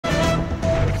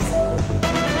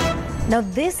Now,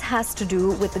 this has to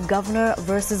do with the governor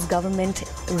versus government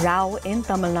row in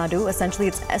Tamil Nadu. Essentially,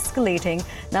 it's escalating.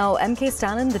 Now,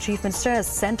 Stalin, the chief minister, has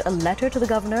sent a letter to the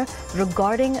governor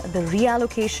regarding the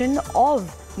reallocation of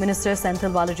Minister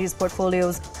Senthil Balaji's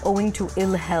portfolios owing to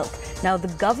ill health. Now, the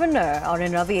governor,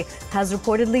 Ravi, has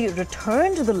reportedly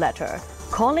returned the letter,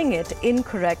 calling it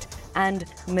incorrect and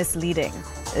misleading.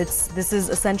 This is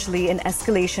essentially an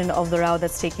escalation of the row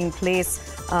that's taking place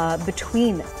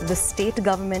between the state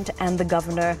government and the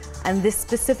governor, and this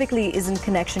specifically is in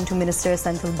connection to Minister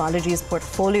Senthil Balaji's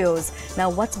portfolios. Now,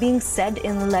 what's being said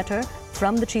in the letter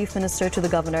from the chief minister to the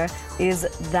governor is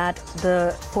that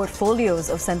the portfolios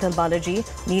of Senthil Balaji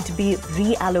need to be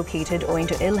reallocated owing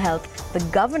to ill health. The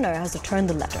governor has returned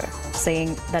the letter,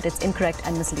 saying that it's incorrect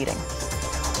and misleading.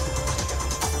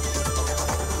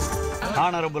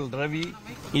 Honorable Ravi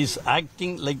is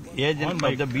acting like the agent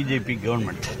of the BJP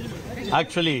government.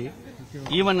 Actually,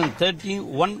 even in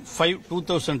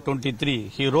 13/1/5/2023,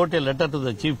 he wrote a letter to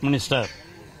the chief minister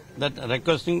that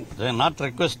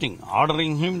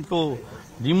ordering him to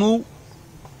remove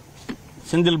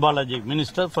Senthil Balaji,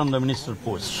 minister, from the minister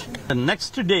post. The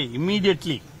next day,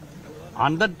 immediately,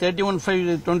 on that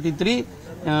 31/5/23,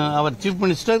 our chief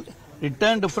minister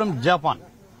returned from Japan.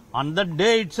 On that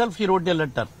day itself, he wrote a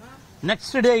letter.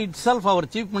 Next day itself, our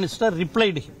chief minister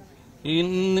replied him.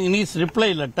 In his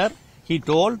reply letter, he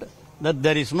told that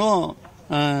there is no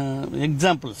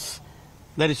examples,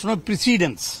 there is no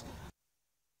precedence.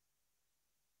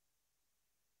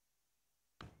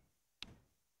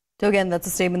 So again, that's a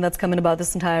statement that's coming about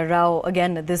this entire row.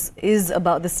 Again, this is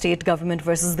about the state government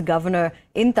versus the governor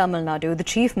in Tamil Nadu. The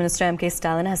chief minister,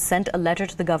 Stalin, has sent a letter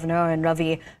to the governor,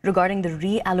 Ravi, regarding the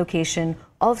reallocation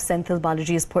of Senthil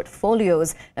Balaji's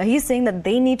portfolios. Now, he's saying that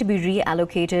they need to be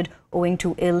reallocated owing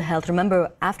to ill health.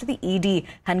 Remember, after the ED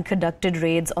had conducted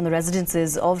raids on the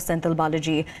residences of Senthil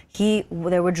Balaji,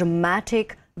 there were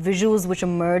dramatic visuals which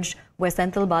emerged where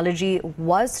Senthil Balaji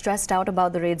was stressed out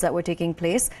about the raids that were taking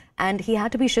place, and he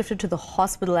had to be shifted to the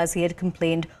hospital as he had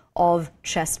complained of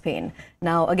chest pain.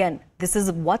 Now, again, this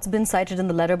is what's been cited in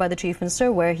the letter by the chief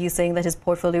minister, where he's saying that his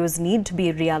portfolios need to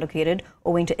be reallocated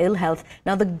owing to ill health.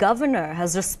 Now, the governor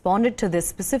has responded to this,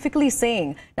 specifically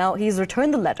saying, now he's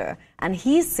returned the letter, and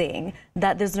he's saying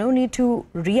that there's no need to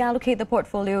reallocate the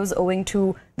portfolios owing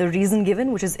to the reason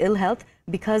given, which is ill health,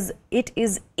 because it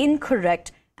is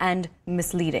incorrect and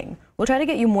misleading. We'll try to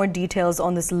get you more details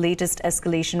on this latest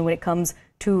escalation when it comes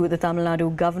to the Tamil Nadu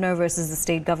governor versus the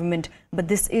state government, but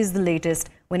this is the latest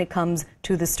when it comes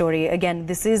to the story. Again,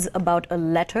 this is about a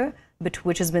letter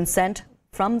which has been sent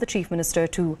from the chief minister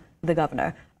to the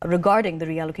governor regarding the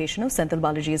reallocation of Senthil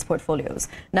Balaji's portfolios.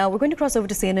 Now, we're going to cross over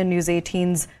to CNN News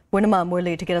 18's Purnima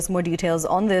Murli to get us more details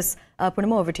on this.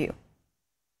 Purnima, over to you.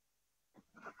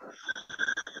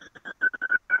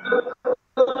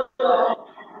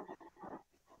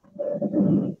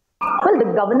 Well, the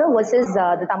governor versus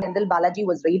the Senthil Balaji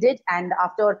was raided, and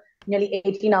after nearly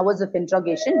 18 hours of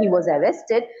interrogation, he was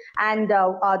arrested, and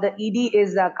the ED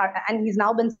is and he's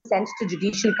now been sent to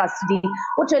judicial custody.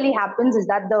 What really happens is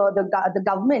that the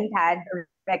government had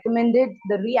recommended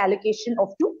the reallocation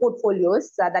of two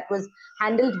portfolios that was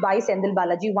handled by Senthil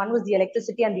Balaji. One was the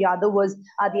electricity, and the other was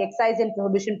the excise and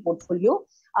prohibition portfolio.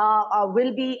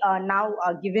 Will be now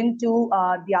given to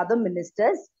the other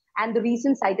ministers. And the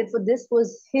reason cited for this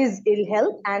was his ill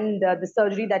health and the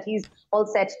surgery that he's all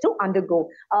set to undergo.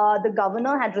 The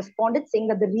governor had responded saying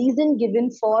that the reason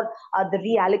given for the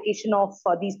reallocation of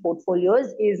these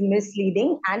portfolios is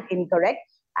misleading and incorrect.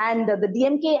 And the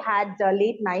DMK had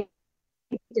late night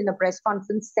in a press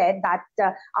conference said that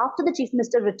after the chief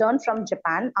minister returned from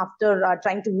Japan, after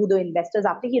trying to woo the investors,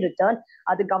 after he returned,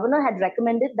 the governor had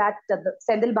recommended that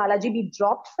Senthil Balaji be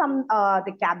dropped from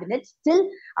the cabinet till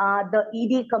the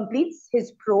ED completes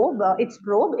its probe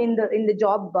in the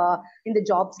job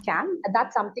scam.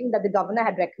 That's something that the governor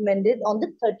had recommended on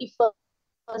the 31st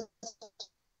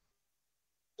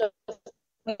of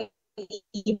May,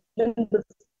 even before.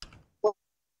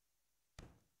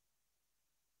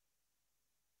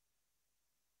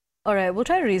 All right, we'll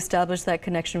try to reestablish that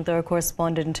connection with our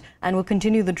correspondent, and we'll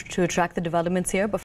continue to track the developments here. But